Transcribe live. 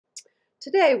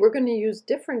Today we're going to use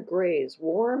different grays,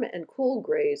 warm and cool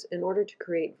grays, in order to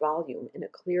create volume in a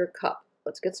clear cup.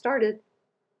 Let's get started.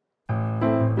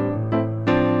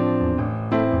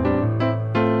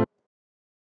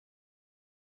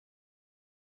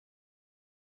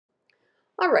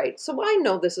 All right, so I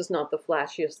know this is not the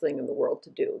flashiest thing in the world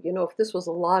to do. You know, if this was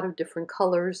a lot of different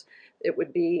colors, it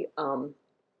would be,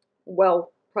 well,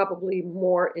 probably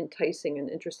more enticing and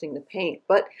interesting to paint.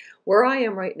 But where I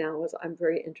am right now is I'm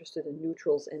very interested in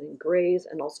neutrals and in grays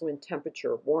and also in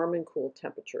temperature, warm and cool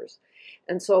temperatures.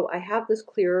 And so I have this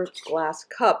clear glass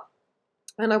cup,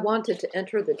 and I wanted to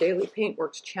enter the Daily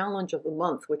Paintworks Challenge of the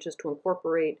month, which is to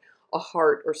incorporate a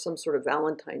heart or some sort of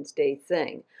Valentine's Day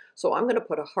thing. So I'm going to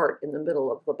put a heart in the middle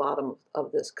of the bottom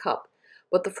of this cup.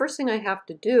 But the first thing I have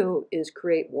to do is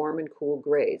create warm and cool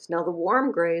grays. Now the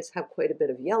warm grays have quite a bit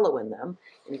of yellow in them,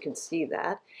 and you can see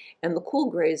that. And the cool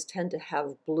grays tend to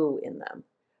have blue in them,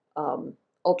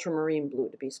 ultramarine blue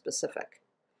to be specific.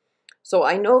 So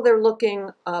I know they're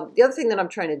looking, the other thing that I'm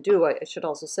trying to do, I should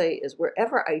also say, is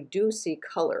wherever I do see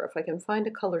color, if I can find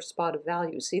a color spot of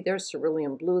value, see there's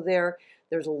cerulean blue there,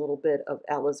 there's a little bit of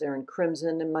alizarin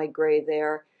crimson in my gray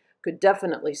there, could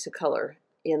definitely see color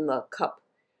in the cup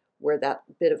where that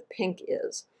bit of pink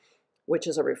is, which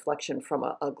is a reflection from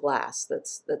a glass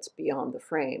that's beyond the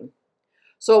frame.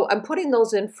 So I'm putting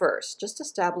those in first, just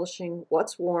establishing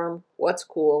what's warm, what's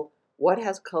cool, what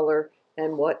has color,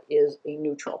 and what is a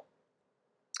neutral.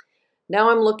 Now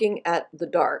I'm looking at the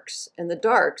darks, and the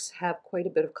darks have quite a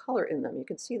bit of color in them. You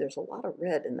can see there's a lot of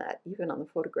red in that. Even on the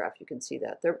photograph, you can see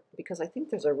that. Because I think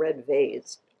there's a red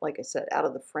vase, like I said, out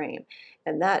of the frame,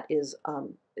 and that is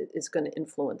going to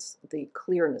influence the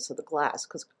clearness of the glass,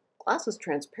 because glass is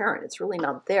transparent. It's really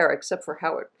not there except for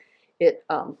how it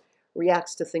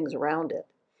reacts to things around it.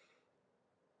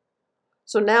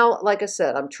 So now, like I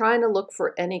said, I'm trying to look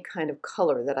for any kind of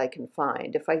color that I can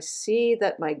find. If I see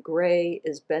that my gray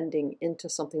is bending into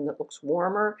something that looks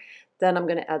warmer, then I'm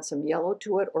going to add some yellow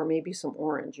to it, or maybe some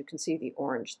orange. You can see the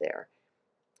orange there,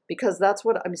 because that's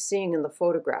what I'm seeing in the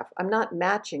photograph. I'm not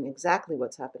matching exactly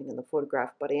what's happening in the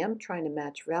photograph, but I am trying to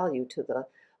match value to the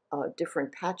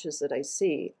different patches that I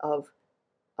see of,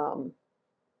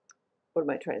 what am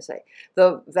I trying to say?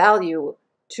 The value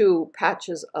to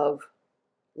patches of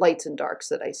lights and darks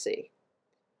that I see.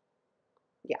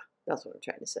 Yeah, that's what I'm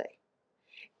trying to say.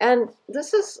 And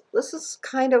this is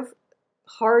kind of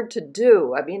hard to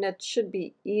do. I mean, it should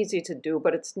be easy to do,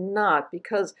 but it's not,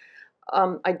 because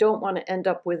I don't want to end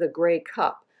up with a gray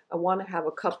cup. I want to have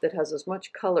a cup that has as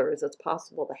much color as it's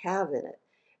possible to have in it.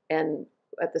 And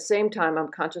at the same time,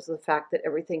 I'm conscious of the fact that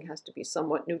everything has to be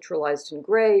somewhat neutralized in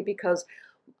gray, because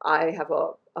I have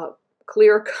a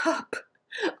clear cup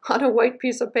on a white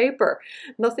piece of paper.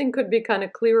 Nothing could be kind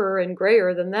of clearer and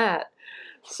grayer than that.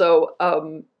 So,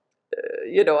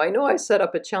 you know I set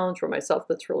up a challenge for myself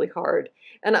that's really hard.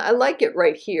 And I like it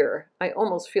right here. I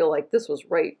almost feel like this was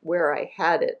right where I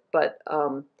had it. But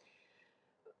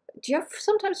do you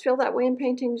sometimes feel that way in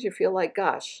paintings? You feel like,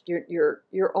 gosh,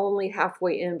 you're only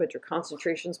halfway in, but your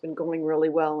concentration's been going really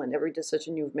well, and every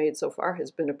decision you've made so far has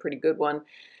been a pretty good one.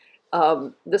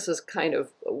 This is kind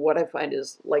of what I find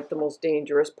is like the most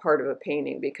dangerous part of a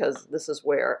painting, because this is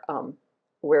where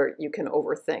you can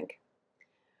overthink,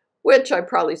 which I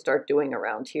probably start doing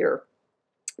around here.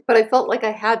 But I felt like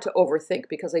I had to overthink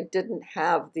because I didn't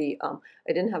have the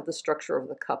structure of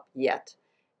the cup yet.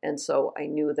 And so I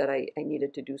knew that I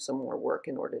needed to do some more work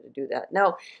in order to do that.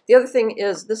 Now, the other thing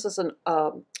is, this is an,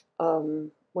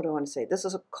 what do I want to say? This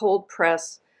is a cold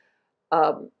press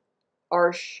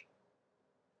Arches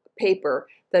paper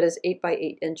that is 8 by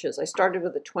 8 inches. I started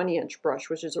with a 20-inch brush,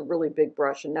 which is a really big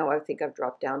brush, and now I think I've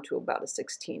dropped down to about a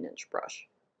 16-inch brush.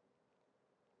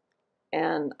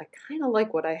 And I kind of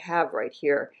like what I have right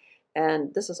here,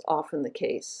 and this is often the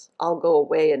case. I'll go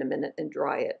away in a minute and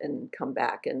dry it and come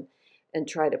back and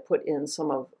try to put in some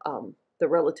of the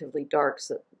relatively dark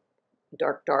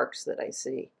darks that I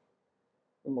see,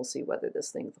 and we'll see whether this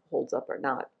thing holds up or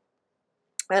not.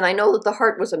 And I know that the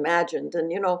heart was imagined, and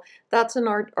that's an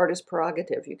artist's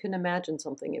prerogative. You can imagine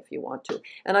something if you want to.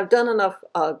 And I've done enough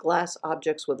glass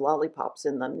objects with lollipops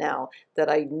in them now that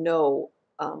I know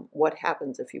what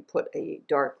happens if you put a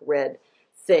dark red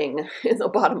thing in the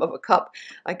bottom of a cup.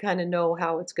 I kind of know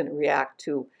how it's going to react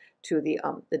to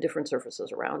the different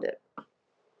surfaces around it.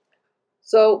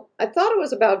 So I thought it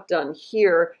was about done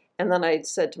here, and then I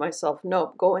said to myself,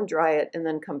 nope, go and dry it and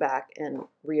then come back and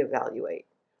reevaluate.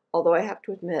 Although I have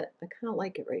to admit, I kind of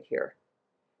like it right here.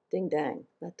 Ding dang,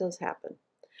 that does happen.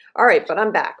 All right, but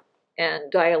I'm back and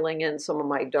dialing in some of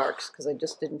my darks, because I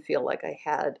just didn't feel like I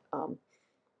had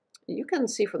You can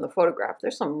see from the photograph,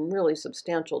 there's some really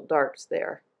substantial darks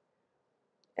there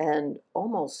and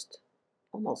almost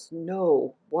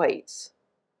no whites.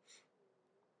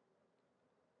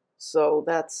 So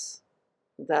that's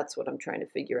what I'm trying to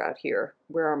figure out here.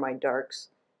 Where are my darks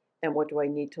and what do I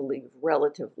need to leave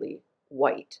relatively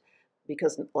white?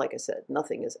 Because like I said,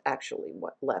 nothing is actually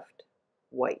left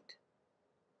white.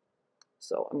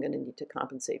 So I'm going to need to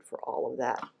compensate for all of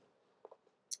that.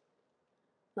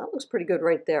 That looks pretty good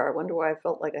right there. I wonder why I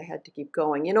felt like I had to keep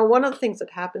going. You know, one of the things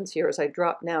that happens here is I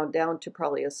drop now down to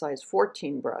probably a size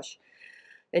 14 brush.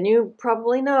 And you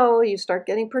probably know you start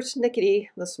getting persnickety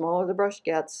the smaller the brush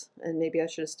gets. And maybe I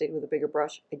should have stayed with a bigger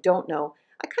brush. I don't know.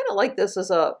 I kind of like this as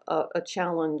a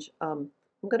challenge. I'm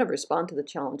going to respond to the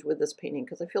challenge with this painting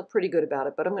because I feel pretty good about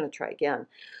it, but I'm going to try again.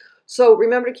 So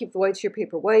remember to keep the whites of your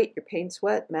paper white, your paints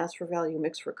wet, mask for value,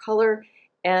 mix for color,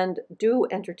 and do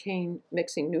entertain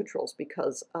mixing neutrals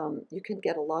because you can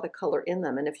get a lot of color in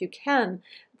them. And if you can,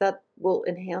 that will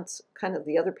enhance kind of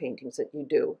the other paintings that you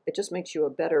do. It just makes you a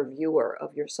better viewer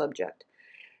of your subject.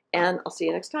 And I'll see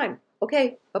you next time.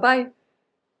 Okay, bye-bye.